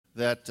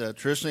that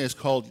traditionally is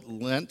called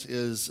Lent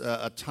is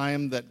a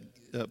time that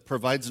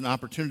provides an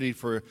opportunity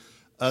for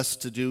us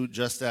to do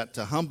just that,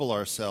 to humble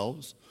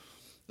ourselves,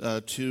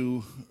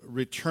 to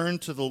return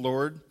to the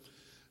Lord,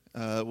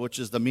 which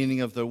is the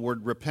meaning of the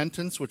word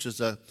repentance, which is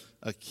a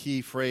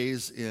key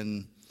phrase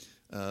in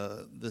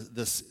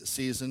this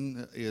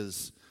season,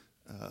 is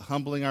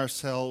humbling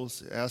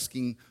ourselves,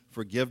 asking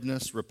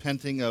forgiveness,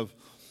 repenting of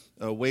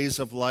ways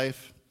of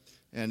life,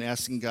 and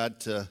asking God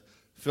to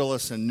fill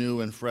us in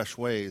new and fresh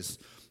ways.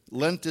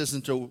 Lent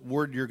isn't a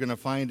word you're going to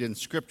find in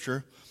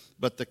Scripture,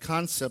 but the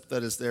concept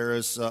that is there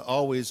is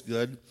always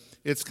good.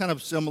 It's kind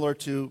of similar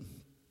to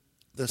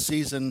the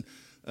season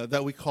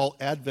that we call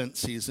Advent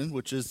season,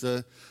 which is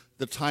the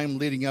time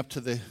leading up to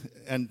the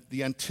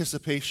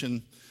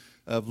anticipation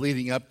of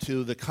leading up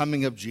to the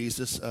coming of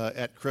Jesus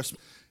at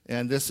Christmas.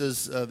 And this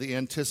is the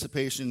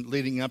anticipation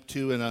leading up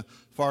to, in a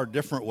far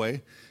different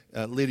way,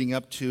 leading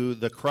up to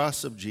the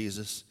cross of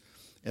Jesus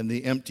and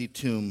the empty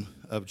tomb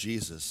of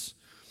Jesus.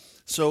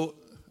 So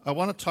I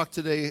want to talk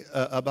today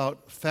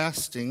about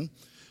fasting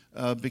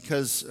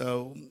because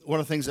one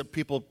of the things that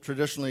people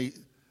traditionally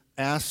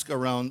ask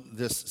around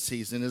this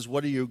season is,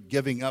 what are you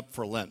giving up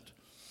for Lent?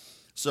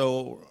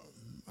 So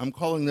I'm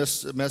calling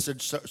this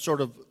message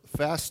sort of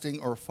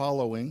fasting or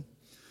following.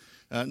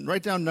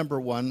 Write down number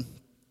one,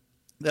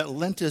 that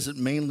Lent isn't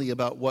mainly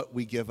about what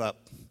we give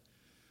up.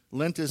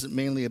 Lent isn't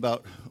mainly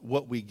about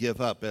what we give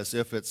up, as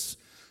if it's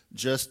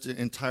just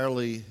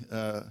entirely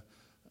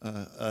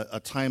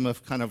a time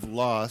of kind of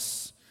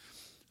loss.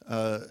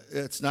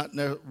 It's not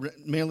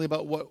mainly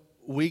about what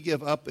we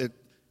give up.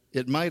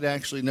 It might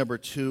actually, number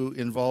two,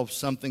 involve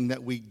something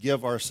that we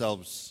give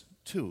ourselves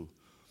to.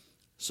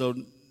 So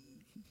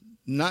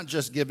not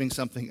just giving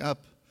something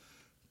up,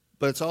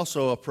 but it's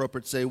also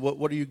appropriate to say,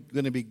 what are you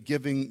going to be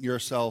giving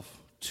yourself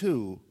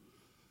to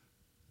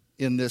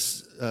in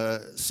this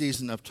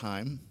season of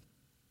time?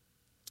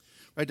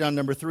 Write down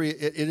number three,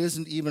 it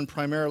isn't even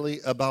primarily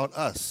about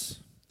us.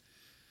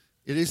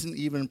 It isn't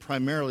even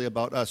primarily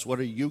about us. What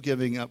are you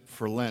giving up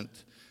for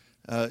Lent?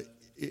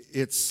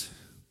 It's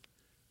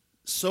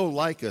so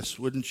like us,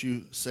 wouldn't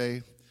you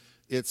say?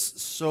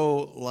 It's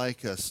so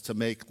like us to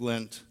make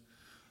Lent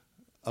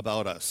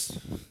about us,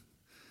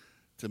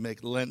 to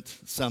make Lent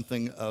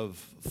something of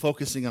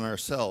focusing on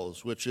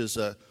ourselves, which is,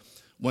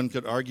 one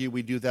could argue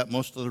we do that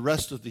most of the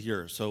rest of the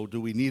year. So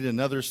do we need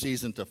another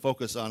season to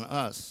focus on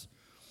us?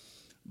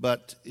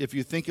 But if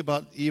you think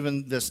about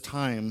even this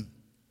time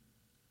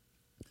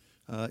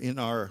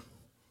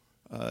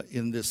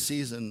in this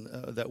season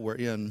that we're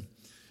in,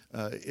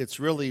 it's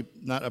really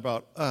not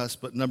about us,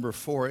 but number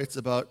four, it's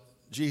about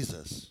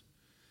Jesus.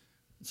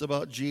 It's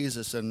about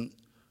Jesus and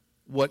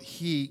what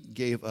he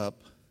gave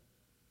up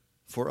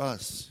for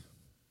us.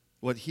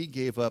 What he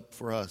gave up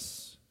for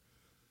us.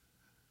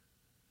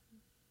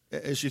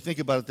 As you think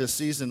about it, this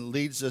season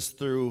leads us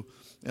through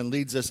and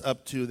leads us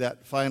up to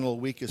that final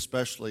week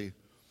especially.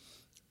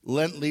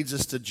 Lent leads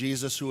us to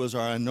Jesus, who is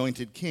our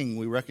anointed king.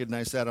 We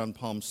recognize that on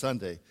Palm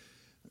Sunday.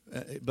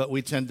 But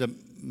we tend to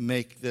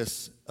make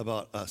this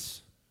about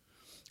us.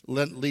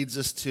 Lent leads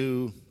us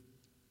to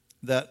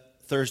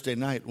that Thursday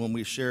night when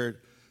we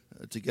shared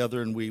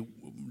together and we,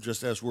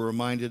 just as we're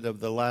reminded of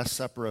the Last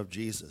Supper of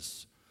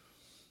Jesus,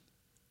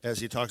 as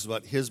he talks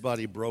about his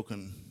body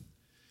broken,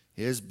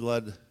 his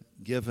blood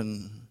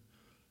given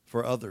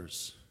for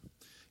others.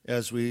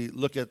 As we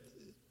look at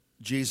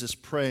Jesus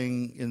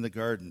praying in the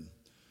garden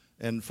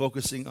and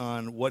focusing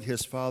on what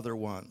his Father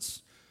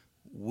wants,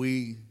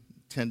 we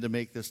tend to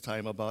make this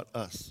time about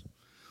us.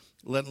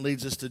 Lent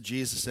leads us to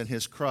Jesus and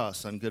his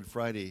cross on Good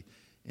Friday,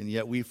 and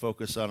yet we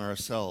focus on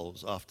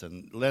ourselves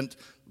often. Lent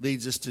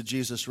leads us to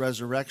Jesus'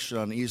 resurrection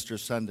on Easter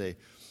Sunday,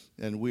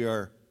 and we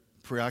are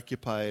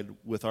preoccupied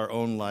with our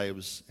own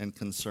lives and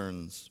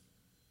concerns.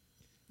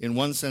 In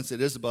one sense,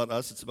 it is about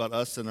us. It's about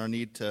us and our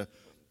need to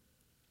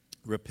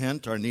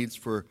repent, our needs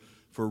for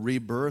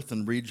rebirth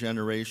and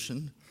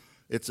regeneration.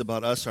 It's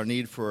about us, our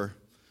need for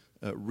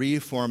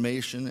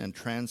reformation and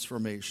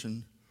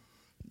transformation.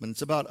 And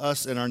it's about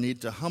us and our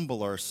need to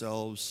humble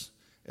ourselves,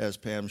 as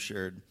Pam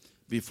shared,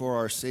 before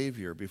our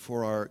Savior,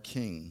 before our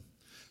King.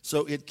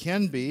 So it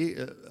can be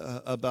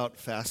about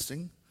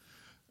fasting,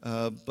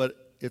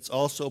 but it's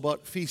also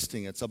about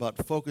feasting. It's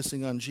about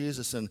focusing on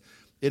Jesus and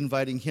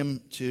inviting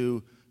him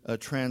to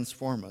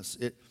transform us.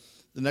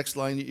 The next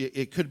line,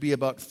 it could be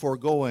about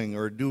foregoing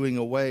or doing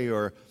away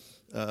or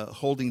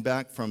holding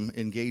back from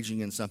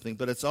engaging in something,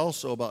 but it's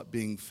also about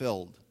being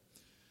filled.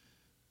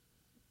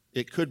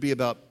 It could be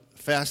about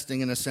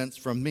fasting in a sense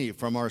from me,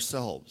 from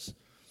ourselves,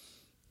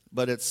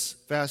 but it's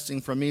fasting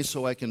from me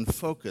so I can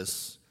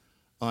focus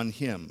on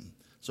him,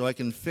 so I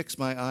can fix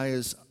my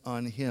eyes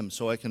on him,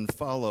 so I can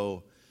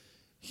follow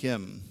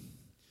him.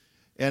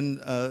 And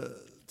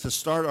to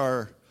start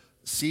our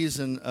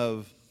season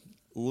of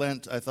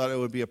Lent, I thought it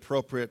would be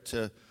appropriate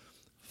to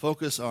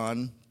focus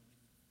on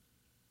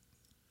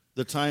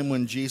the time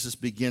when Jesus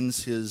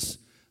begins his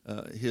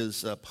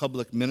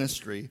public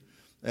ministry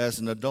as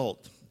an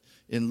adult.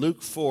 In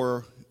Luke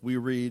 4, we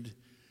read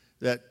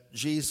that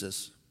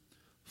Jesus,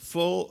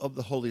 full of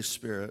the Holy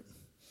Spirit.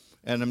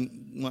 And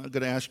I'm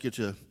going to ask you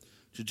to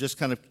just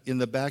kind of, in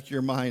the back of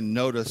your mind,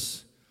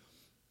 notice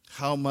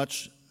how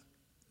much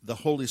the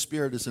Holy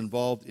Spirit is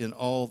involved in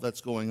all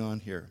that's going on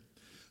here.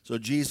 So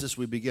Jesus,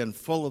 we begin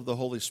full of the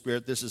Holy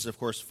Spirit. This is, of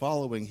course,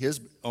 following his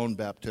own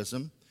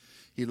baptism.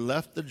 He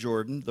left the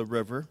Jordan, the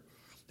river.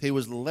 He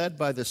was led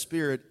by the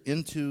Spirit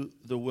into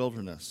the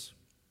wilderness,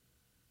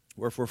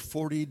 where for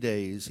 40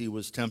 days he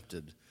was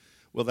tempted.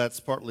 Well, that's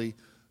partly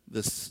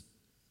this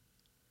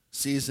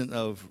season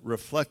of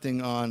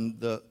reflecting on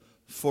the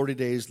 40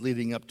 days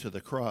leading up to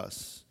the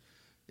cross,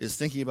 is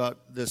thinking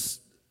about this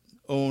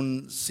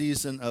own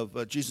season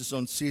of Jesus'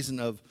 own season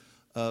of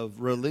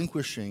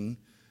relinquishing,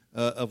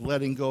 of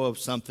letting go of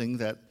something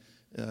that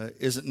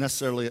isn't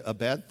necessarily a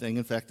bad thing.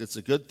 In fact, it's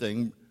a good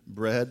thing.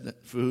 Bread,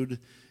 food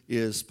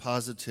is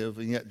positive,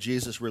 and yet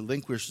Jesus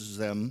relinquishes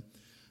them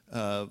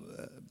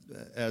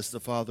as the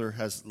Father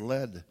has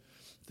led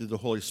through the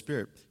Holy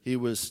Spirit. He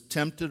was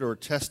tempted or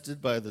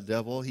tested by the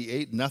devil. He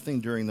ate nothing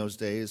during those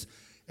days.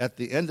 At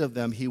the end of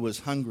them, he was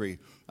hungry.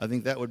 I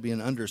think that would be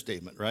an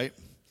understatement, right?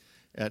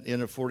 At the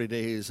end of 40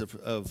 days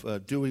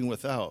of doing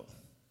without.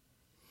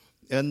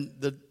 And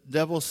the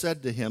devil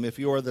said to him, "If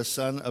you are the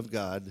Son of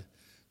God,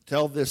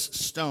 tell this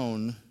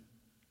stone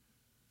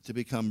to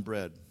become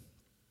bread."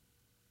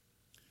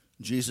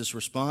 Jesus'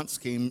 response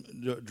came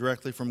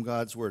directly from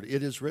God's word.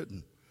 It is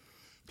written,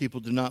 people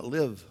do not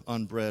live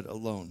on bread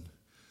alone.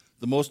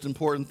 The most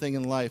important thing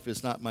in life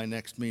is not my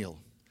next meal.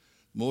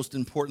 Most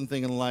important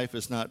thing in life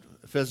is not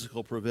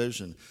physical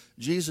provision.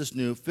 Jesus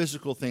knew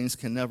physical things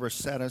can never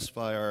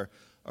satisfy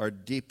our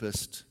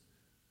deepest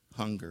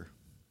hunger.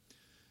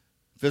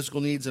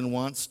 Physical needs and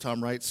wants,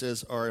 Tom Wright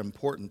says, are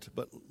important,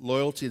 but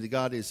loyalty to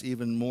God is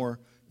even more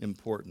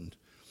important.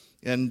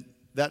 And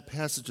that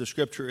passage of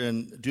Scripture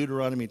in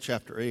Deuteronomy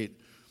chapter 8,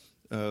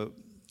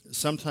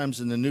 sometimes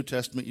in the New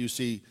Testament you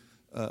see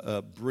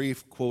a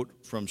brief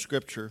quote from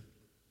Scripture.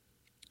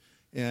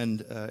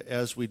 And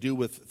as we do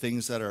with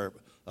things that are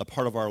a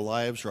part of our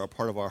lives or a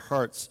part of our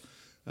hearts,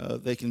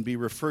 they can be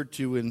referred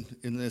to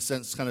in a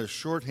sense kind of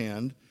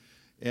shorthand,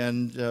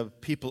 and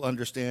people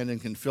understand and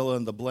can fill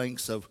in the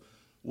blanks of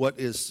what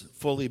is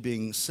fully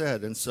being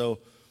said. And so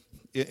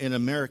in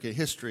American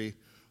history,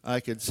 I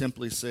could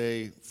simply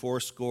say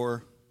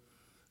fourscore,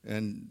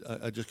 and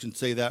I just can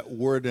say that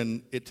word,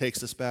 and it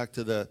takes us back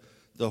to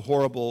the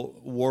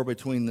horrible war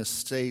between the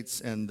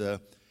states and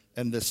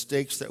the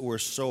stakes that were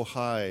so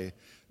high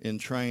in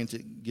trying to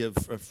give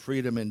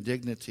freedom and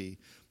dignity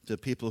to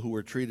people who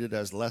were treated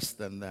as less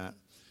than that.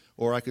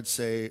 Or I could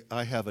say,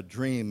 I have a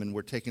dream, and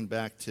we're taken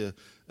back to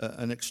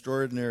an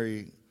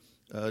extraordinary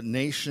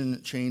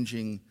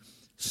nation-changing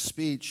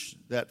speech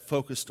that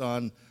focused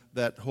on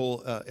that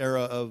whole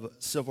era of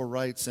civil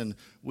rights. And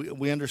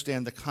we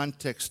understand the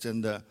context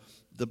and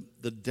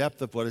the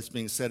depth of what is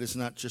being said is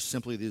not just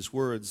simply these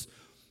words.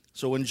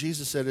 So when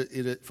Jesus said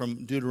it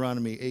from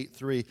Deuteronomy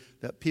 8:3,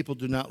 that people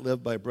do not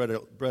live by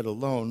bread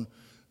alone,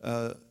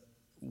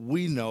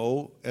 we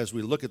know, as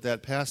we look at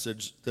that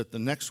passage, that the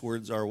next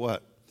words are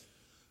what?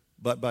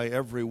 But by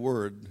every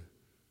word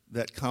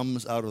that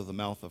comes out of the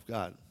mouth of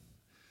God.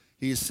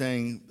 He's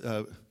saying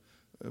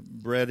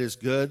bread is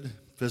good,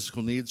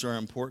 physical needs are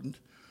important,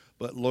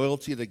 but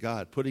loyalty to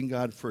God, putting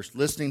God first,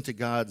 listening to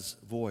God's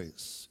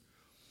voice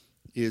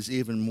is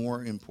even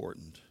more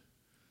important.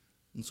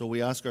 And so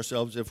we ask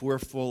ourselves if we're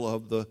full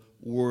of the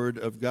Word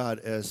of God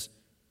as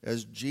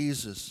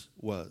Jesus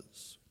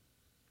was.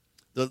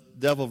 The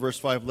devil, verse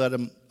 5, led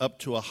him up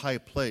to a high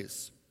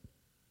place.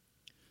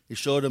 He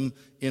showed him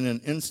in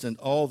an instant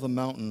all the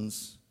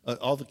mountains,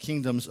 all the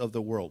kingdoms of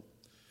the world.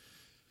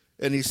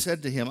 And he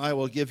said to him, I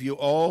will give you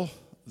all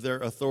their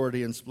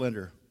authority and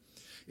splendor.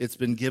 It's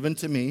been given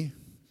to me,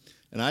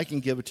 and I can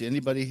give it to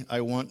anybody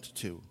I want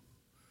to.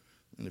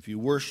 And if you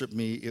worship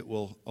me, it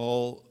will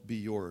all be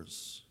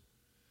yours.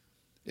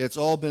 It's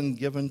all been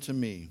given to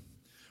me.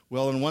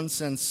 Well, in one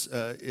sense,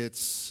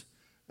 it's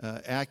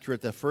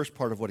accurate, that first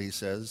part of what he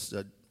says.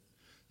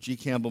 G.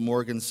 Campbell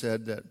Morgan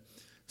said that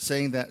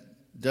saying that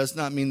does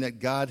not mean that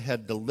God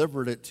had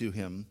delivered it to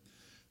him,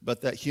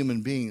 but that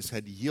human beings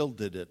had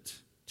yielded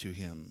it to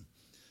him.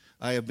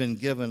 I have been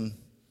given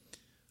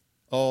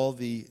all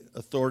the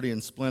authority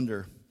and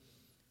splendor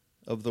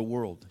of the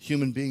world.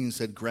 Human beings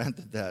had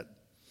granted that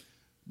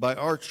by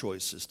our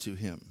choices to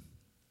him.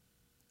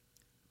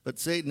 But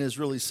Satan is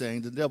really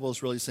saying, the devil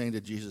is really saying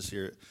to Jesus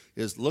here,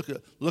 is look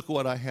at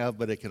what I have,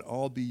 but it can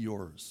all be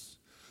yours.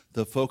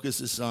 The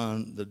focus is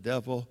on the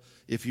devil.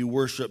 If you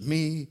worship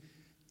me,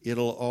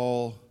 it'll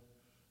all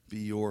be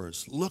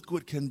yours. Look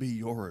what can be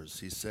yours,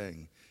 he's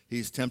saying.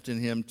 He's tempting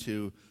him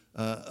to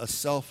a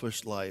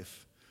selfish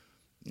life.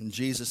 And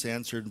Jesus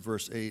answered in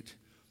verse 8,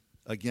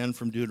 again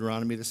from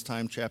Deuteronomy, this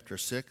time chapter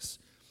 6.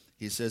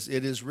 He says,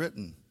 it is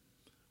written,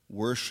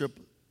 worship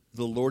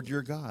the Lord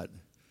your God.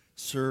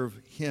 Serve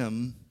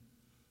him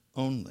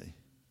only.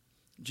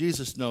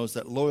 Jesus knows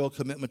that loyal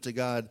commitment to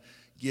God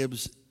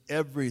gives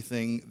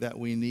everything that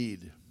we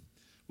need.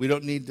 We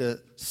don't need to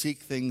seek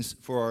things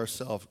for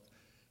ourselves.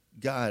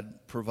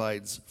 God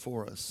provides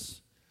for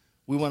us.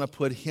 We want to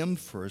put him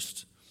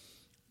first,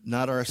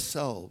 not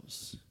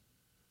ourselves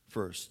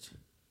first.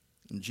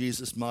 And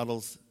Jesus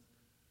models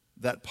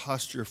that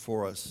posture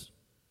for us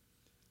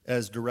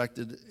as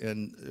directed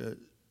and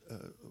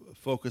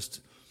focused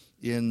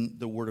in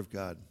the Word of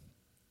God.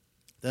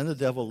 Then the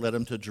devil led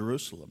him to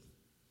Jerusalem,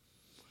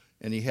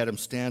 and he had him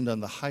stand on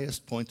the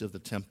highest point of the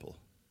temple,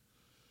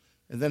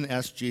 and then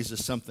asked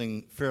Jesus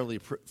something fairly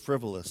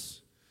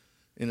frivolous.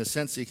 In a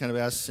sense, he kind of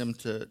asks him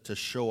to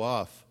show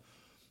off,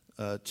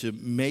 to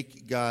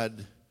make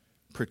God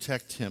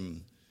protect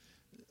him.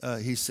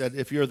 He said,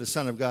 if you're the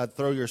Son of God,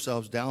 throw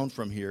yourselves down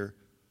from here,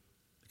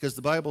 because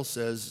the Bible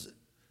says,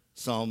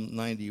 Psalm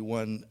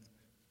 91,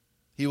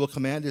 he will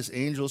command his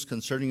angels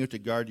concerning you to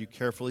guard you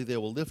carefully. They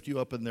will lift you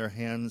up in their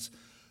hands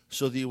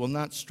so that you will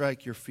not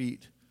strike your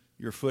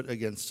foot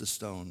against a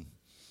stone.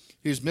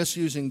 He's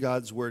misusing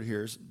God's word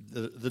here.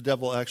 The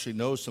devil actually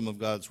knows some of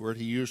God's word.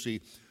 He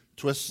usually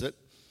twists it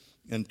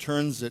and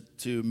turns it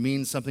to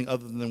mean something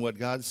other than what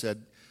God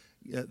said.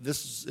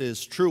 This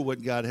is true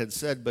what God had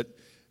said, but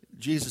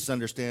Jesus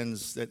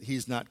understands that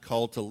he's not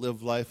called to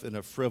live life in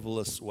a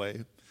frivolous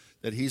way,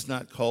 that he's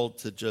not called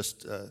to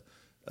just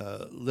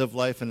live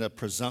life in a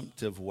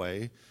presumptive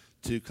way,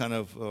 to kind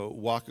of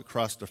walk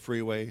across the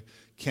freeway.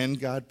 Can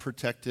God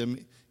protect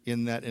him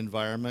in that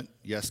environment?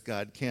 Yes,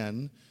 God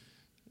can.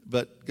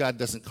 But God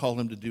doesn't call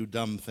him to do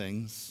dumb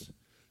things,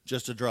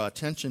 just to draw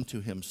attention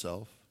to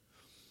himself.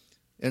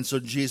 And so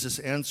Jesus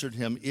answered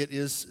him, it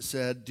is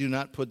said, do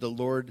not put the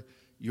Lord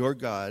your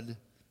God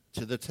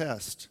to the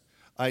test.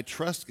 I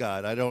trust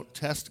God. I don't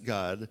test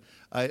God.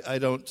 I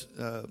don't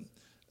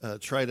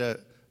try to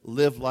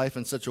live life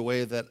in such a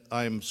way that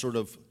I'm sort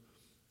of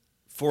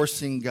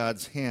forcing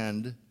God's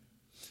hand.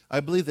 I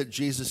believe that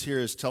Jesus here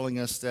is telling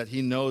us that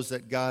he knows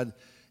that God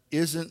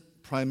isn't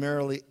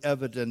primarily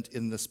evident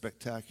in the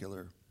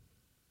spectacular.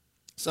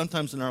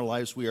 Sometimes in our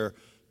lives we are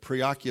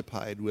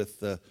preoccupied with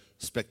the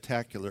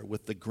spectacular,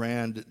 with the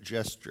grand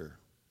gesture.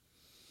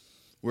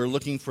 We're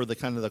looking for the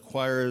kind of the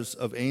choirs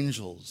of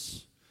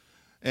angels.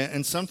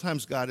 And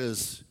sometimes God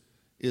is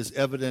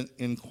evident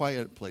in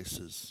quiet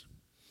places.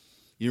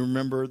 You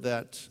remember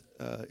that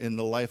in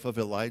the life of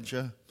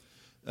Elijah,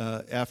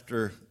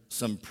 after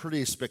some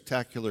pretty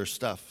spectacular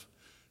stuff,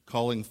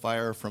 calling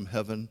fire from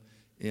heaven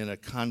in a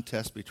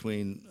contest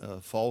between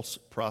false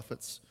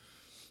prophets,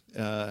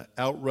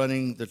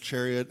 outrunning the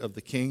chariot of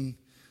the king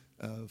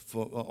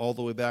all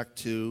the way back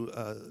to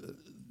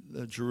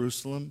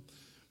Jerusalem,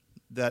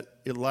 that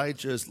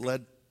Elijah is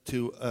led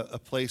to a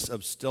place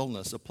of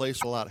stillness, a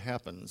place where a lot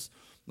happens,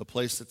 the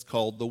place that's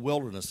called the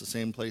wilderness, the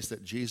same place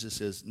that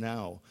Jesus is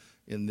now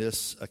in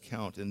this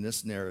account, in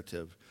this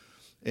narrative.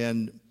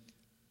 And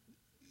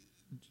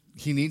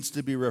he needs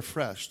to be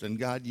refreshed, and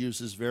God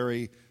uses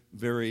very,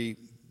 very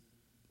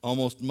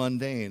almost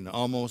mundane,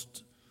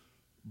 almost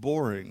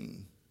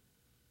boring,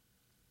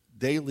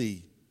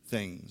 daily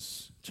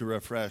things to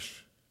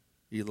refresh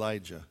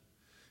Elijah.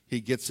 He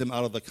gets him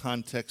out of the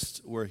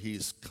context where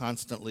he's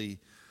constantly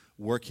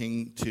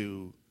working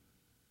to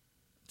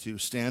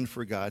stand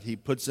for God. He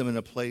puts him in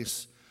a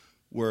place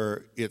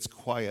where it's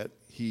quiet.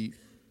 He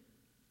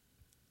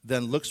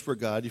then looks for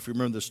God. If you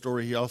remember the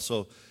story, he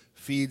also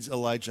feeds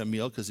Elijah a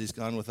meal because he's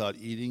gone without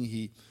eating.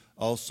 He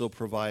also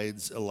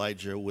provides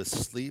Elijah with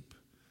sleep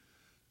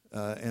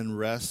and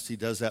rest. He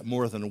does that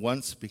more than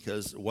once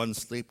because one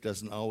sleep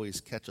doesn't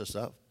always catch us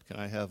up. Can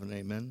I have an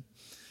amen?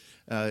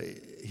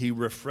 He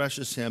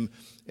refreshes him,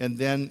 and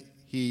then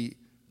he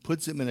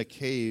puts him in a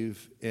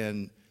cave,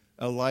 and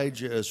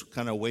Elijah is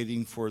kind of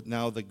waiting for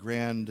now the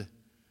grand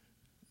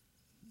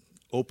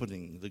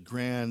opening, the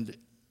grand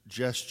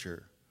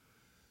gesture.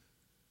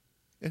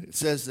 And it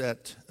says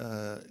that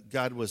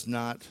God was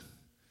not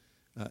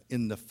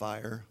in the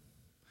fire,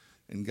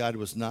 and God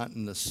was not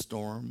in the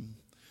storm.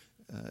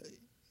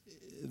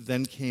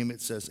 Then came,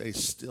 it says, a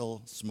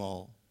still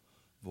small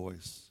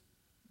voice.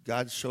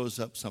 God shows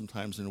up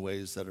sometimes in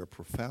ways that are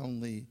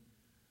profoundly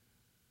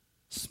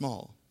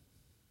small,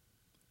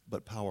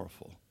 but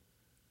powerful,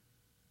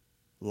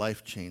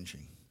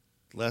 life-changing.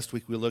 Last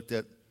week we looked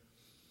at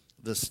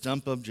the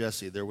stump of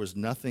Jesse. There was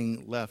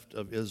nothing left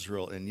of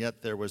Israel, and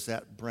yet there was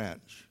that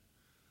branch,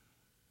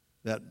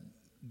 that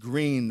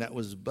green that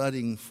was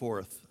budding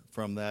forth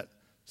from that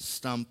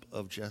stump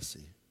of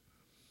Jesse.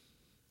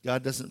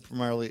 God doesn't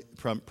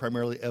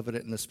primarily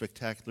evident in the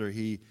spectacular.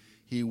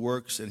 He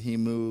works and he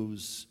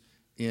moves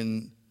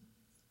in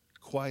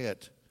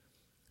quiet,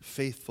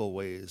 faithful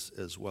ways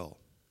as well.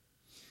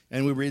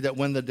 And we read that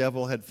when the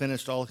devil had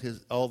finished all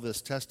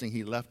this testing,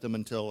 he left him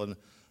until an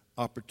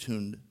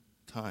opportune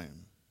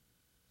time.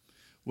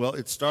 Well,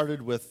 it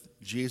started with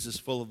Jesus,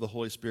 full of the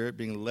Holy Spirit,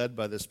 being led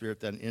by the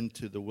Spirit then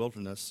into the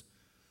wilderness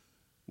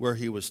where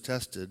he was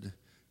tested.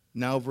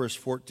 Now, verse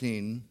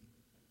 14,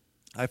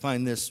 I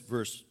find this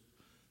verse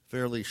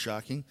fairly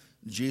shocking.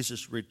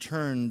 Jesus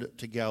returned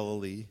to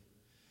Galilee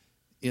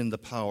in the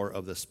power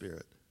of the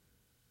Spirit.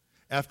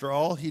 After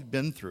all he'd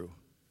been through,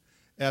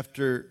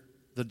 after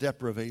the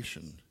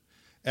deprivation,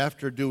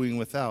 after doing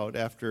without,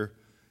 after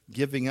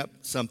giving up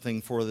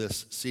something for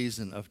this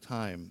season of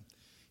time,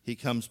 he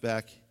comes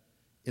back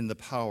in the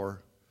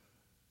power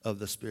of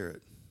the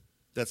Spirit.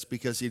 That's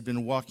because he'd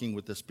been walking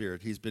with the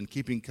Spirit. He's been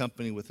keeping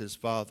company with his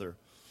Father,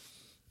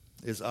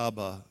 his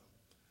Abba,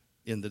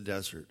 in the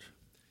desert.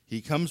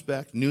 He comes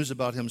back, news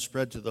about him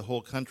spread to the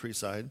whole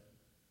countryside.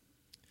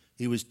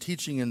 He was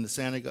teaching in the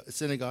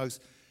synagogues,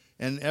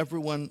 and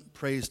everyone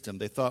praised him.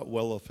 They thought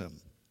well of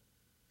him.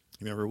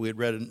 Remember, we had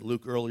read in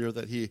Luke earlier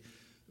that he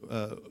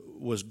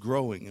was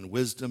growing in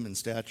wisdom and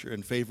stature,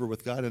 in favor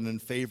with God and in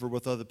favor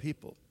with other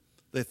people.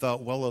 They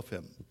thought well of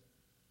him.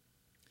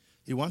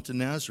 He went to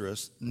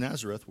Nazareth,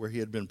 where he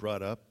had been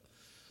brought up.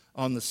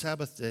 On the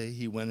Sabbath day,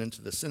 he went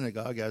into the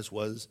synagogue, as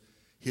was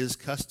his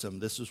custom.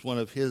 This was one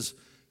of his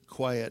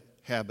quiet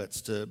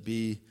habits, to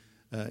be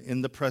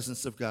in the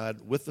presence of God,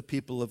 with the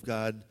people of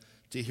God,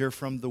 to hear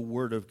from the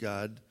Word of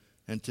God,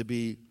 and to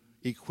be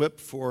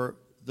equipped for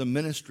the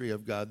ministry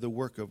of God, the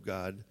work of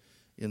God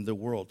in the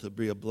world, to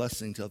be a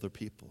blessing to other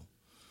people.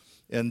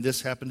 And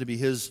this happened to be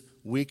his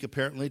week,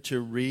 apparently,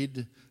 to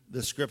read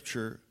the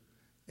Scripture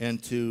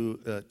and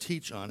to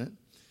teach on it.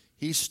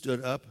 He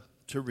stood up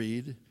to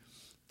read.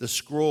 The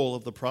scroll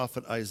of the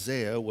prophet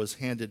Isaiah was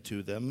handed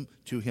to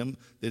him.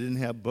 They didn't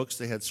have books.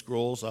 They had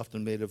scrolls,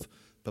 often made of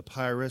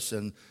papyrus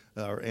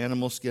or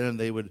animal skin, and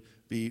they would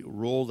be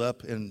rolled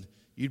up, and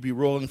you'd be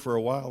rolling for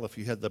a while if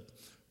you had the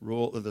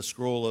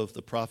scroll of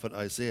the prophet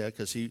Isaiah,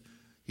 because he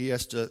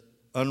has to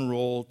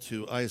unroll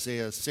to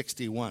Isaiah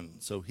 61.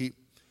 So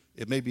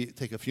it may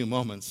take a few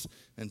moments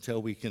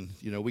until we can,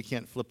 we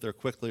can't flip there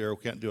quickly, or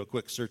we can't do a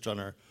quick search on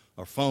our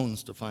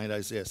phones to find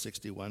Isaiah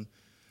 61.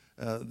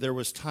 There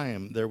was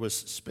time, there was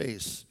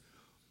space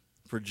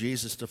for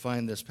Jesus to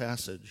find this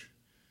passage.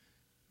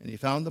 And he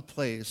found the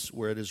place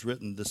where it is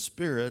written, the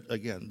Spirit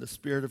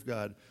of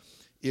God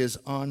is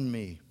on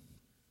me,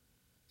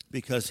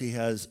 because he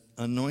has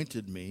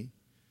anointed me,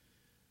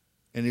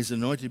 and he's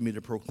anointed me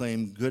to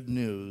proclaim good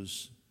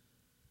news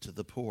to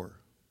the poor,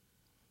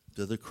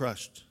 to the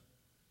crushed,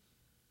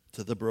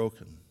 to the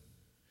broken.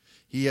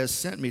 He has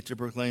sent me to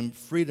proclaim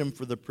freedom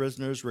for the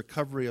prisoners,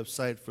 recovery of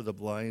sight for the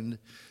blind,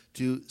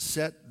 to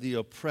set the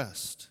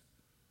oppressed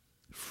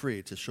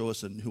free, to show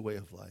us a new way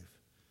of life,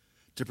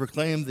 to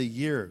proclaim the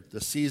year,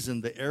 the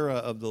season, the era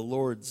of the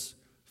Lord's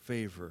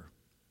favor.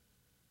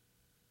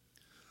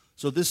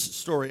 So this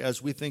story,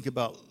 as we think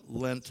about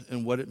Lent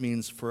and what it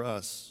means for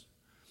us,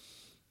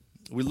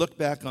 we look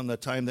back on the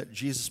time that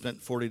Jesus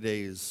spent 40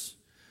 days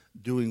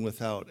doing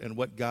without and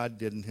what God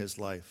did in his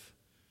life.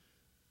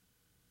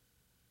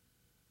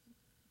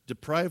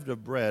 Deprived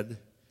of bread,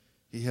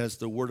 he has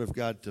the Word of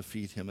God to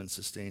feed him and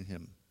sustain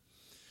him.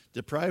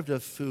 Deprived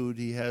of food,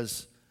 he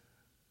has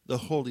the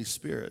Holy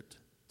Spirit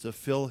to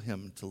fill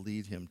him, to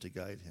lead him, to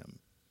guide him.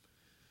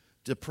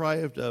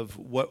 Deprived of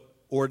what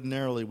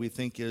ordinarily we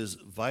think is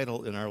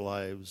vital in our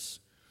lives,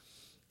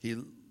 he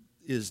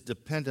is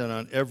dependent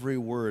on every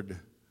word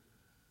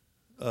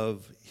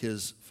of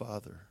his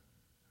Father.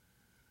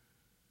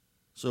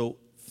 So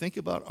think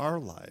about our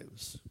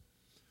lives.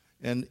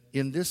 And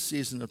in this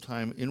season of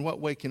time, in what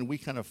way can we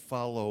kind of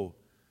follow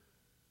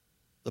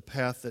the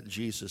path that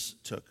Jesus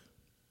took?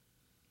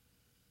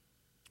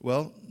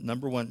 Well,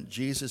 number one,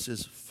 Jesus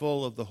is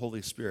full of the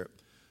Holy Spirit.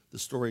 The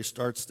story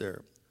starts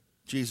there.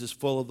 Jesus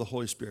full of the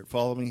Holy Spirit,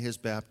 following his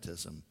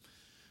baptism.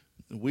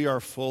 We are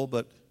full,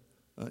 but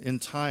in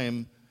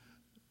time,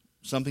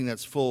 something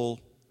that's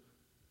full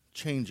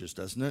changes,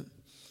 doesn't it?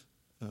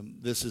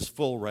 This is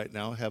full right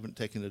now. I haven't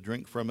taken a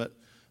drink from it.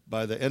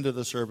 By the end of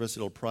the service,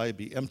 it'll probably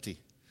be empty,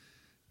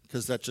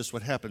 because that's just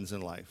what happens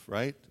in life,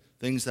 right?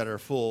 Things that are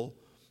full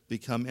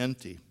become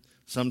empty.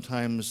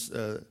 Sometimes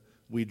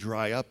we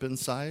dry up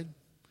inside.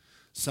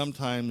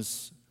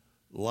 Sometimes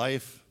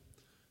life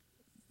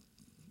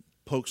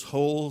pokes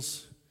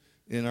holes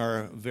in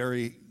our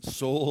very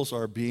souls,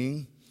 our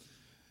being.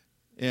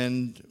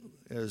 And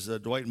as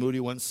Dwight Moody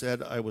once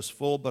said, I was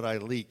full, but I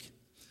leak.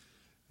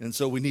 And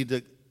so we need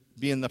to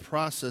be in the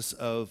process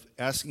of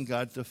asking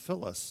God to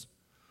fill us.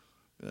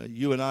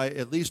 You and I,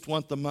 at least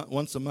once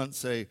a month,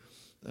 say,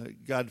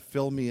 God,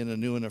 fill me in a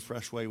new and a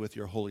fresh way with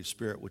your Holy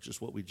Spirit, which is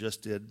what we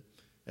just did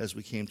as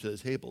we came to the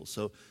table.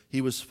 So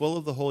he was full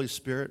of the Holy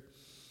Spirit.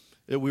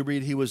 We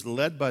read he was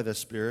led by the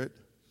Spirit.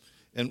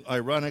 And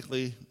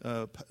ironically,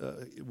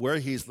 where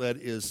he's led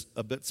is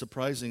a bit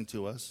surprising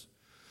to us.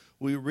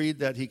 We read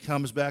that he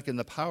comes back in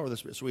the power of the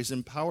Spirit, so he's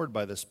empowered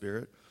by the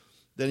Spirit.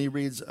 Then he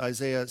reads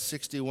Isaiah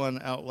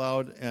 61 out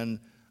loud and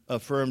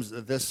affirms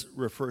that this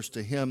refers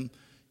to him.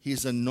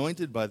 He's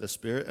anointed by the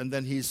Spirit, and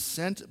then he's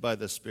sent by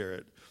the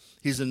Spirit.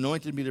 He's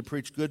anointed me to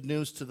preach good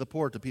news to the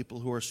poor, to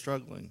people who are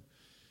struggling,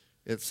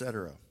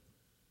 etc.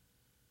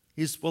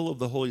 He's full of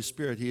the Holy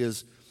Spirit. He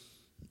is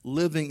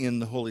living in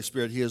the Holy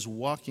Spirit. He is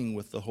walking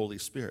with the Holy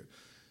Spirit.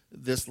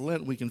 This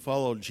Lent, we can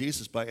follow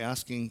Jesus by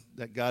asking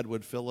that God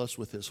would fill us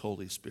with his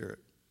Holy Spirit,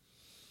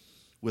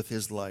 with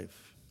his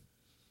life.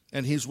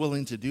 And he's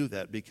willing to do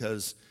that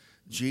because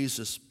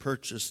Jesus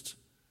purchased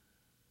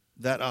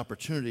that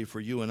opportunity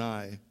for you and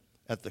I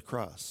at the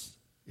cross.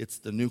 It's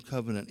the new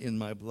covenant in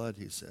my blood,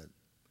 he said.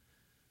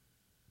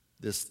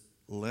 This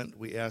Lent,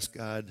 we ask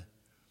God,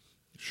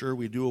 Sure,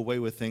 we do away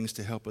with things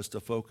to help us to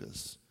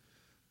focus,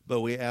 but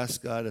we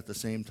ask God at the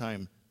same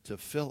time to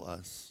fill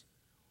us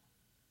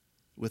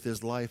with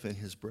his life and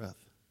his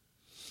breath.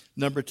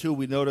 Number two,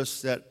 we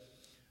notice that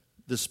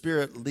the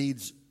Spirit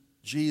leads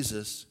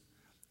Jesus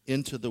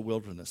into the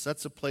wilderness.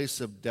 That's a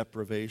place of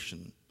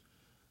deprivation,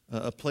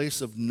 a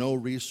place of no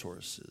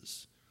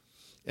resources.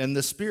 And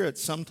the Spirit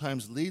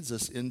sometimes leads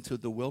us into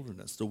the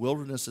wilderness. The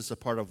wilderness is a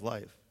part of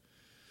life.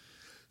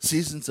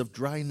 Seasons of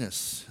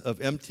dryness,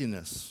 of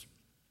emptiness,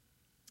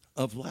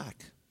 of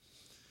lack.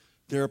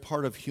 They're a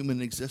part of human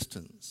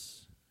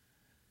existence.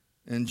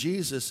 And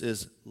Jesus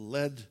is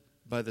led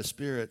by the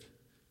Spirit,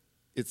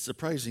 it's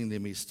surprising to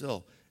me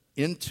still,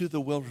 into the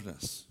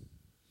wilderness.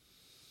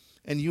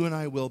 And you and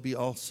I will be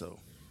also.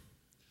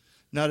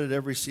 Not at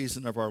every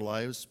season of our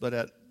lives, but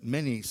at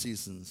many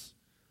seasons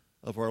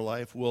of our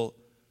life, we'll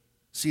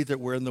see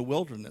that we're in the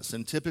wilderness.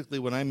 And typically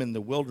when I'm in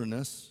the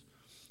wilderness,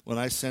 when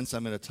I sense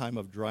I'm in a time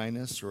of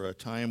dryness or a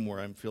time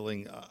where I'm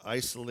feeling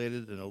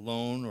isolated and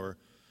alone or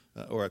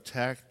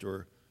attacked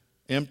or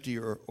empty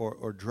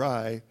or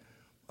dry,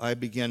 I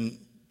begin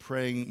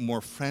praying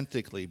more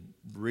frantically,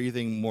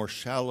 breathing more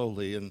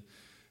shallowly,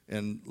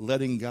 and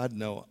letting God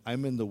know,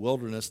 I'm in the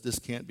wilderness, this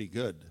can't be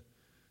good.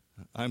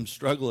 I'm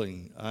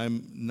struggling.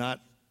 I'm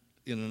not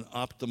in an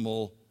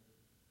optimal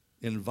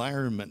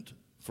environment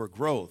for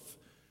growth.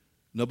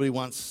 Nobody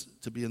wants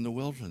to be in the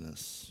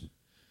wilderness.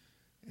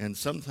 And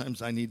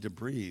sometimes I need to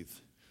breathe,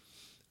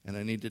 and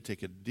I need to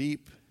take a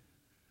deep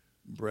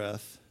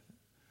breath,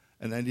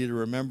 and I need to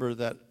remember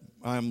that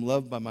I'm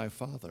loved by my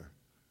Father,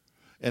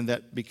 and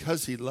that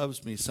because he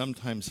loves me,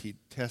 sometimes he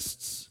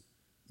tests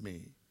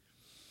me.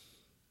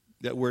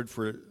 That word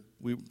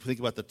we think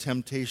about the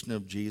temptation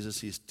of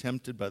Jesus. He's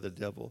tempted by the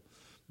devil,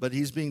 but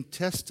he's being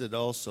tested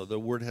also. The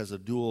word has a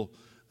dual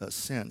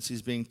sense.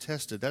 He's being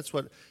tested. That's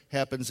what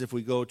happens if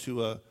we go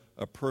to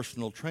a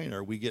personal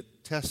trainer. We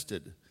get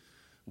tested.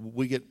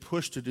 We get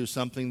pushed to do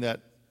something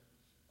that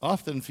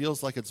often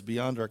feels like it's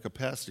beyond our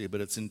capacity,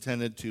 but it's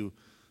intended to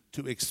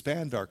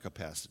expand our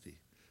capacity,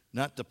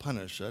 not to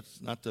punish us,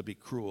 not to be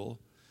cruel.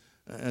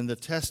 And the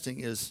testing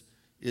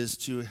is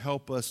to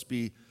help us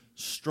be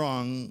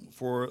strong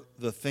for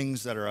the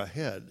things that are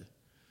ahead.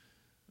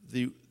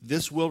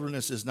 This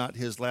wilderness is not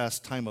his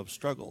last time of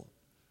struggle.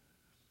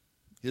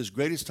 His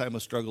greatest time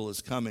of struggle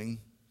is coming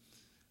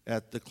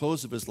at the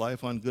close of his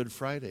life on Good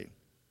Friday.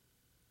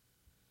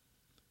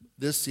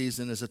 This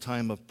season is a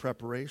time of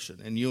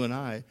preparation. And you and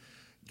I,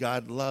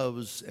 God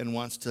loves and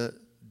wants to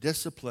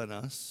discipline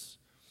us,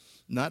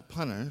 not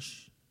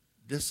punish,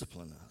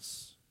 discipline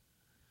us.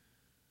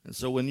 And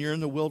so when you're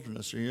in the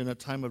wilderness, or you're in a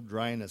time of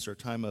dryness, or a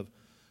time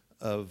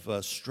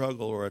of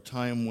struggle, or a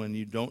time when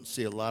you don't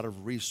see a lot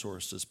of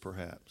resources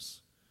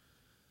perhaps,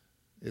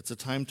 it's a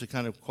time to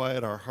kind of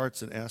quiet our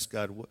hearts and ask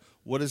God,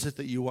 what is it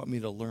that you want me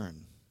to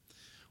learn?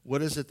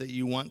 What is it that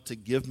you want to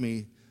give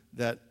me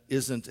that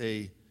isn't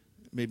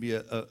maybe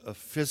a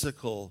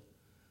physical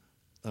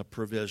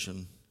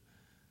provision?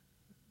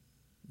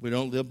 We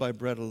don't live by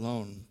bread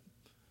alone,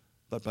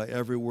 but by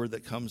every word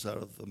that comes out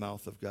of the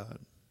mouth of God.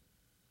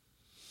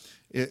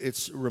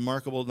 It's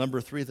remarkable,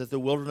 number three, that the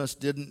wilderness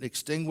didn't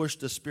extinguish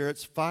the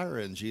Spirit's fire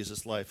in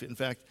Jesus' life. In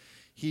fact,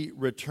 he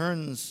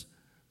returns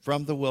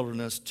from the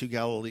wilderness to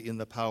Galilee in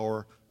the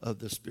power of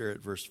the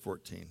Spirit, verse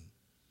 14.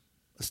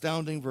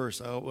 Astounding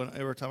verse.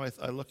 Every time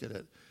I look at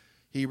it,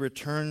 he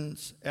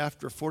returns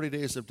after 40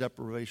 days of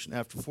deprivation,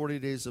 after 40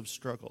 days of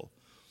struggle,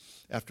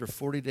 after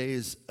 40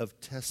 days of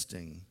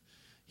testing.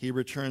 He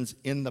returns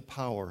in the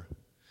power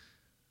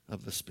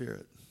of the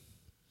Spirit.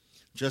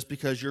 Just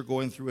because you're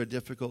going through a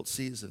difficult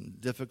season,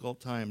 difficult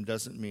time,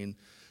 doesn't mean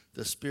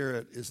the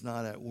Spirit is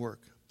not at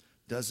work.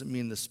 Doesn't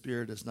mean the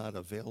Spirit is not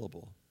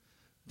available.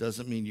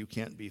 Doesn't mean you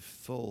can't be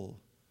full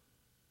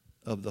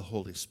of the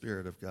Holy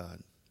Spirit of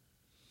God.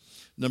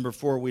 Number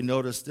four, we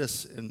notice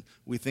this, and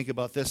we think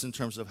about this in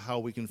terms of how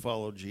we can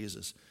follow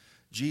Jesus.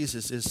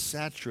 Jesus is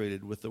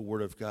saturated with the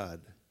Word of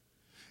God.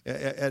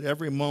 At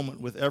every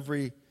moment, with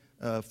every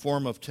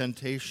form of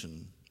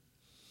temptation,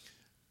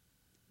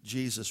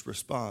 Jesus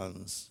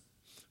responds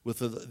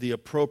with the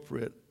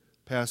appropriate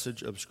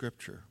passage of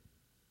Scripture.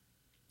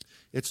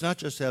 It's not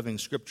just having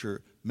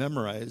Scripture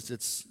memorized,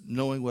 it's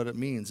knowing what it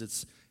means.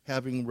 It's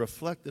having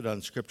reflected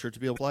on Scripture to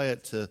be able to apply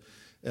it to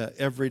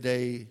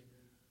everyday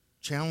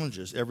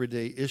challenges,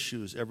 everyday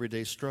issues,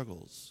 everyday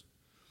struggles.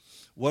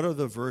 What are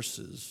the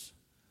verses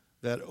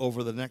that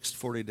over the next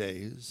 40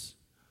 days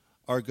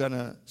are going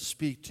to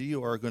speak to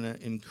you, are going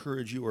to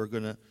encourage you, are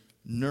going to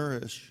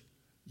nourish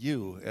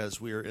you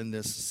as we are in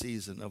this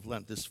season of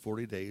Lent, this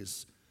 40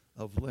 days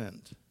of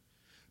Lent?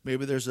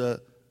 Maybe there's a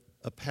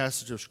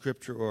passage of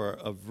Scripture or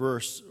a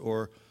verse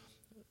or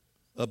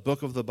a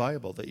book of the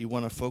Bible that you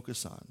want to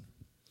focus on.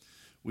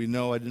 We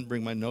know, I didn't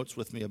bring my notes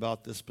with me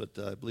about this, but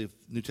I believe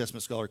New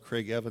Testament scholar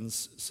Craig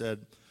Evans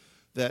said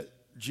that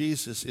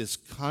Jesus is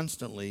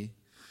constantly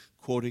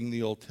quoting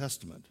the Old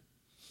Testament.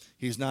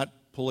 He's not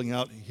pulling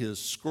out his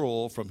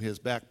scroll from his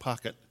back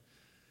pocket,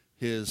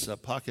 his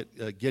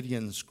pocket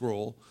Gideon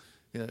scroll.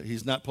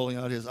 He's not pulling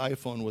out his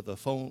iPhone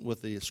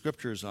with the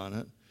scriptures on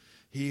it.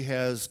 He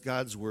has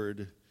God's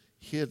word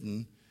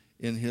hidden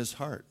in his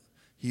heart.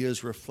 He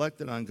has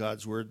reflected on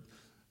God's word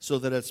so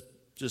that it's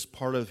just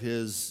part of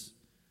his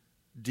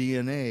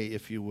DNA,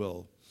 if you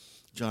will.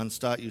 John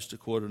Stott used to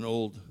quote an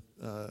old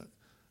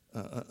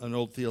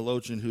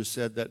theologian who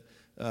said that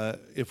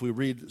if we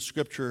read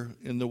Scripture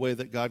in the way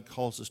that God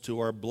calls us to,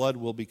 our blood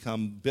will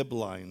become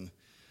bibline.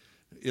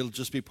 It'll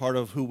just be part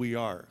of who we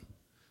are.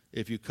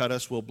 If you cut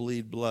us, we'll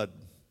bleed blood.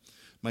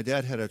 My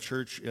dad had a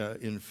church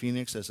in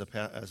Phoenix as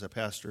a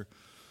pastor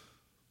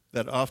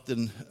that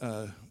often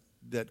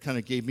that kind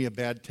of gave me a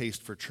bad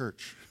taste for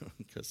church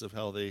because of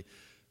how they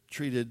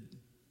treated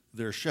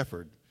their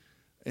shepherd.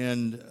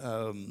 And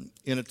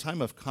in a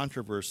time of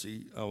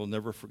controversy, I will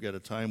never forget a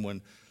time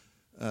when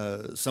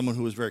someone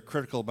who was very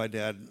critical of my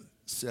dad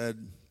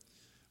said,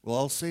 well,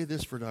 I'll say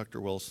this for Dr.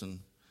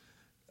 Wilson.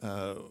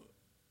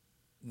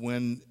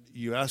 When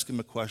you ask him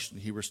a question,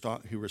 he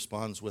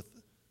responds with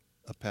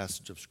a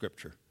passage of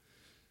Scripture.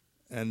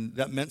 And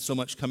that meant so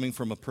much coming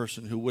from a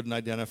person who wouldn't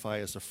identify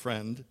as a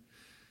friend,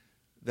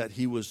 that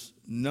he was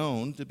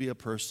known to be a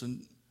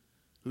person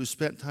who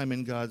spent time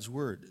in God's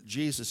Word.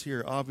 Jesus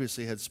here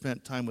obviously had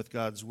spent time with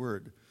God's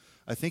Word.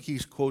 I think he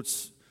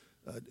quotes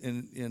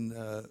in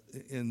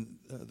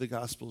the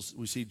Gospels,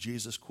 we see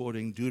Jesus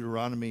quoting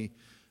Deuteronomy,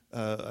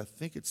 I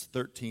think it's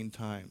 13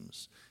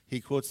 times.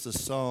 He quotes the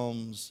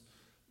Psalms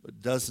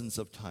dozens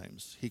of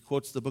times. He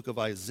quotes the book of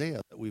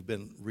Isaiah that we've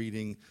been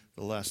reading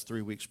the last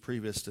 3 weeks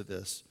previous to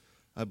this,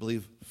 I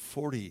believe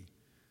 40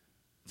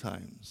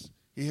 times.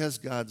 He has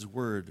God's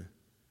Word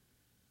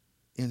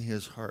in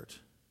his heart.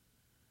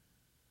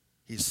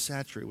 He's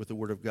saturated with the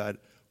Word of God.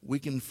 We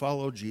can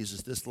follow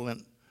Jesus this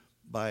Lent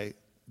by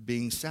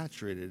being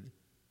saturated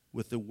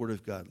with the Word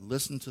of God.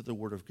 Listen to the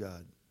Word of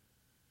God.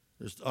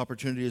 There's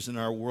opportunities in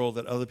our world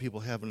that other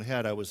people haven't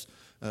had. I was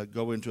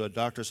going to a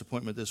doctor's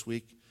appointment this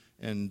week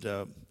and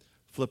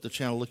flipped the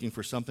channel looking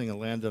for something and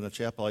landed on a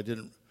chapel I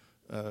didn't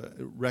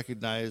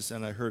recognize,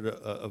 and I heard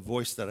a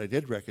voice that I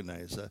did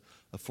recognize,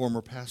 a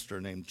former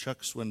pastor named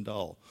Chuck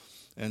Swindoll.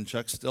 And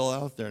Chuck's still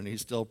out there, and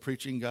he's still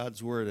preaching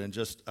God's Word. And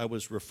I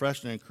was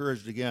refreshed and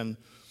encouraged again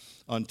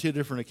on 2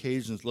 different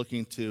occasions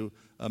looking to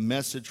a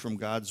message from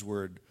God's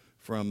Word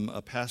from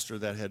a pastor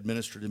that had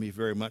ministered to me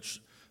very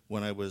much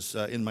when I was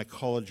in my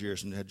college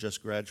years and had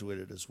just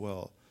graduated as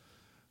well.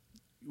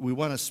 We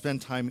want to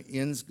spend time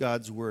in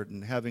God's Word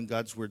and having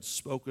God's Word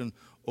spoken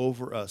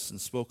over us and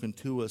spoken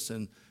to us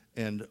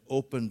and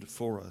opened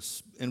for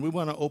us. And we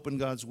want to open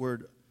God's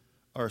Word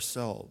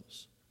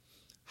ourselves.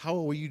 How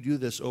will you do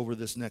this over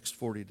this next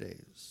 40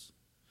 days?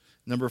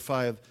 Number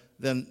 5,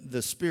 then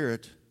the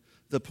Spirit,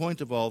 the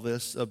point of all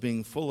this, of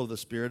being full of the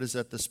Spirit, is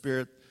that the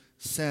Spirit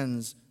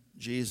sends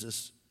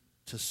Jesus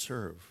to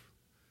serve.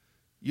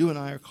 You and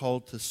I are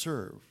called to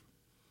serve.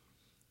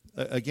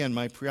 Again,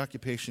 my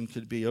preoccupation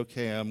could be,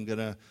 okay, I'm going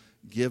to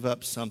give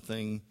up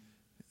something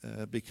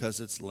because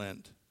it's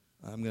Lent.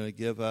 I'm going to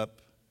give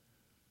up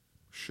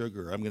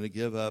sugar. I'm going to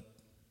give up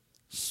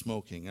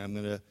smoking.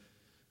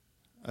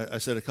 I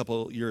said a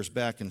couple years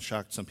back and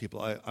shocked some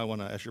people, I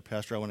want to, as your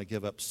pastor, I want to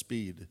give up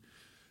speed.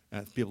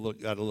 And people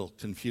got a little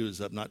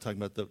confused. I'm not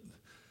talking about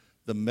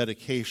the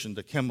medication,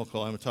 the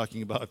chemical. I'm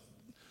talking about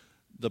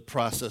the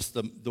process,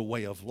 the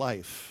way of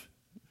life.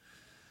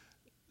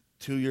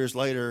 2 years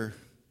later,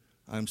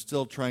 I'm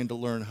still trying to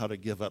learn how to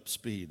give up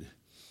speed,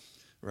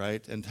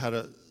 right? And how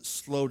to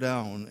slow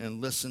down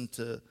and listen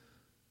to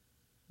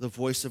the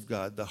voice of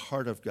God, the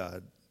heart of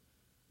God,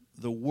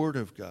 the Word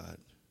of God.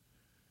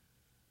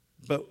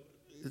 But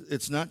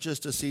it's not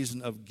just a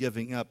season of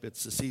giving up,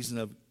 it's a season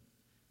of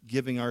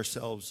giving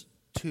ourselves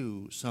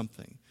to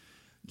something.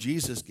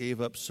 Jesus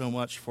gave up so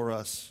much for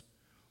us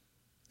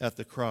at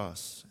the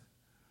cross,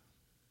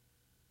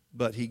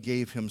 but he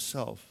gave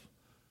himself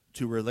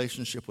to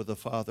relationship with the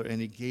Father,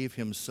 and he gave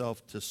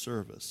himself to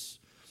service.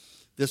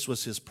 This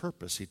was his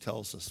purpose, he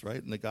tells us,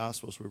 right? In the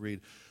Gospels we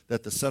read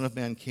that the Son of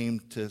Man came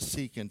to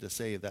seek and to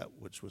save that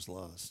which was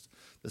lost.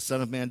 The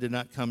Son of Man did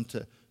not come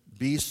to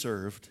be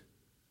served,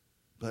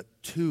 but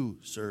to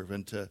serve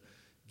and to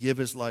give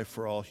his life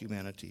for all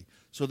humanity.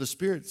 So the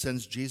Spirit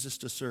sends Jesus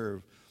to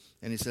serve,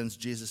 and he sends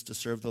Jesus to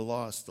serve the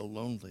lost, the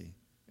lonely,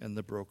 and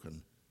the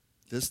broken.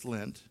 This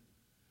Lent,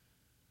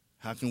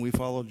 how can we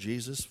follow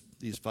Jesus?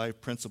 These 5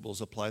 principles,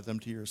 apply them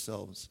to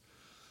yourselves.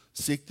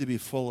 Seek to be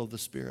full of the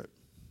Spirit.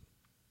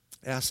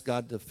 Ask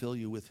God to fill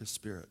you with his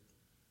Spirit.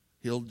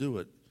 He'll do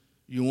it.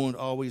 You won't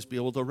always be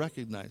able to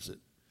recognize it.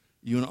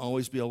 You won't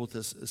always be able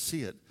to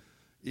see it.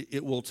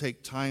 It will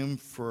take time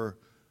for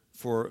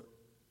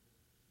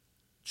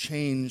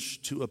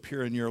change to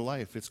appear in your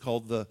life. It's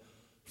called the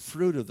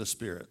fruit of the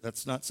Spirit.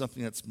 That's not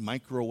something that's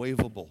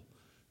microwavable.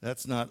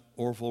 That's not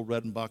Orville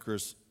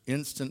Redenbacher's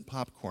instant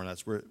popcorn.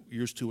 That's what we're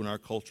used to in our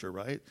culture,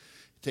 right?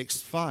 It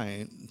takes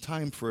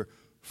time for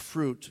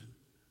fruit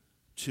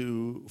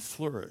to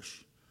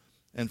flourish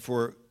and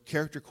for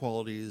character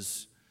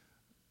qualities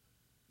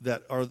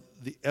that are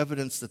the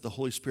evidence that the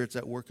Holy Spirit's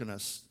at work in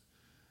us.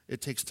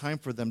 It takes time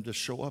for them to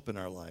show up in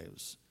our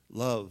lives.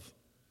 Love,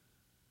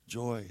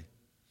 joy,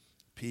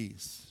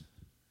 peace,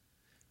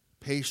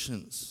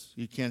 patience.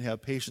 You can't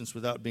have patience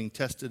without being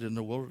tested in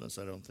the wilderness,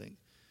 I don't think.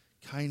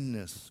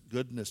 Kindness,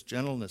 goodness,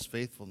 gentleness,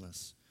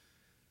 faithfulness,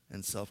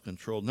 and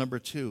self-control. Number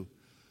 2,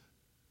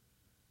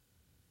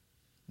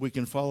 we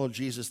can follow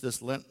Jesus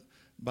this Lent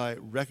by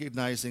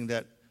recognizing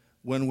that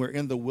when we're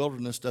in the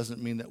wilderness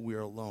doesn't mean that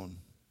we're alone.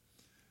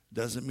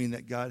 Doesn't mean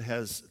that God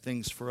has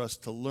things for us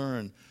to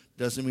learn.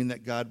 Doesn't mean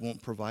that God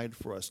won't provide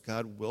for us.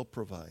 God will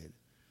provide.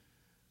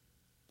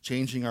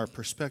 Changing our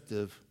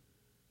perspective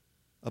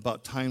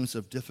about times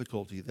of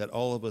difficulty that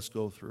all of us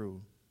go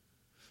through.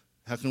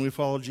 How can we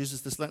follow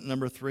Jesus this Lent?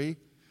 Number 3,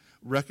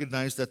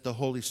 recognize that the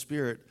Holy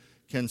Spirit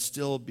can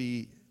still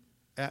be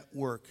at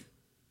work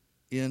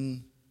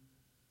in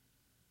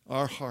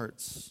our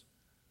hearts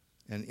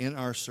and in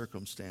our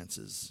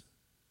circumstances.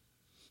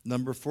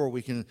 Number 4,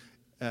 we can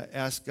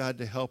ask God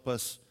to help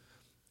us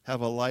have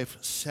a life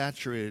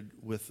saturated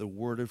with the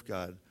Word of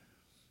God.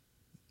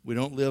 We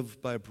don't live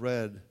by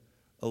bread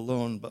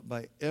alone, but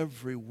by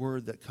every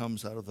word that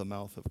comes out of the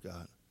mouth of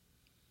God.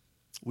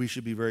 We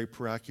should be very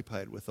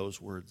preoccupied with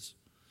those words.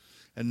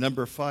 And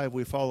number 5,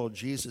 we follow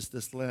Jesus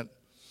this Lent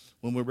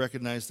when we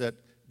recognize that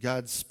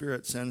God's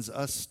Spirit sends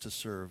us to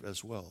serve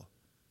as well.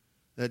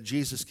 That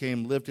Jesus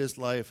came, lived his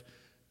life,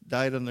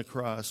 died on the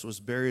cross,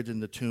 was buried in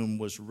the tomb,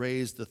 was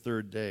raised the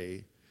third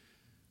day.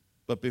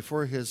 But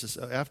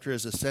after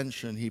his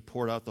ascension, he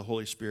poured out the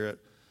Holy Spirit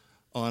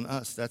on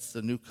us. That's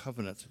the new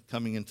covenant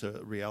coming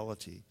into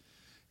reality.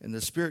 And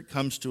the Spirit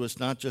comes to us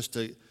not just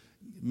to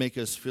make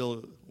us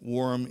feel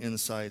warm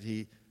inside.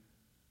 He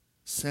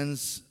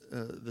sends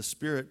the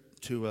Spirit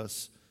to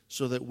us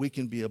so that we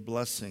can be a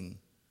blessing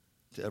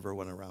to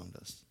everyone around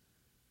us,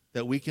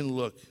 that we can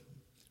look.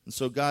 And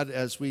so, God,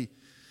 as we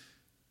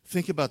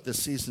think about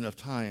this season of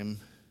time,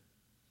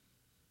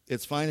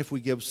 it's fine if we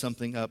give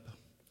something up,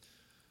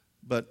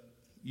 but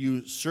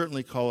you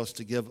certainly call us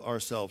to give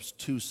ourselves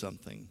to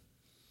something.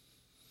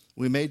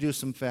 We may do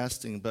some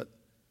fasting, but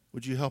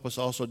would you help us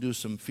also do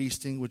some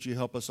feasting? Would you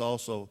help us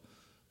also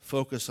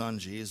focus on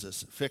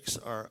Jesus, fix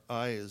our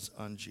eyes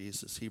on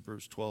Jesus?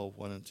 Hebrews 12,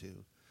 1 and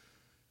 2.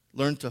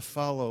 Learn to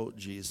follow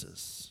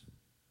Jesus.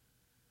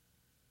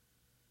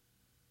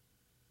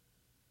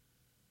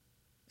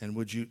 And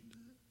would you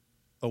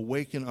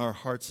awaken our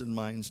hearts and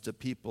minds to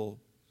people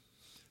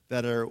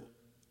that are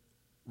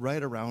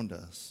right around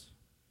us,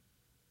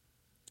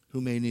 who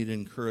may need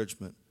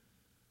encouragement,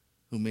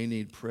 who may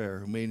need prayer,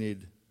 who may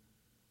need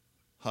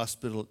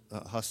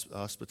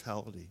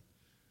hospitality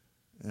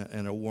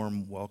and a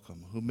warm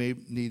welcome, who may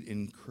need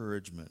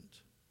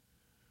encouragement.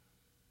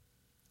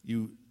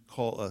 You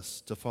call us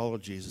to follow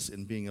Jesus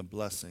in being a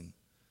blessing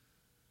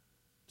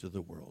to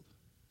the world.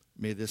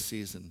 May this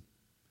season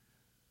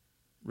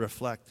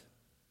reflect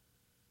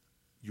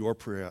your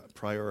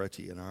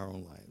priority in our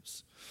own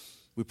lives.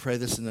 We pray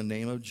this in the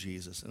name of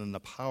Jesus and in the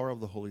power of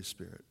the Holy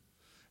Spirit.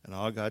 And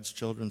all God's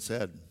children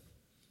said,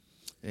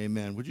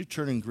 amen. Would you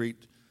turn and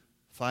greet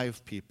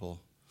 5 people?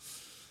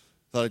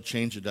 Thought I'd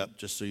change it up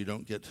just so you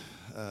don't get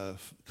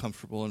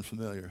comfortable and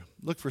familiar.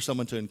 Look for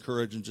someone to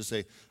encourage and just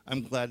say,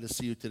 I'm glad to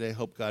see you today.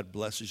 Hope God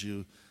blesses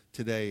you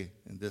today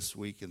and this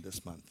week and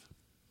this month.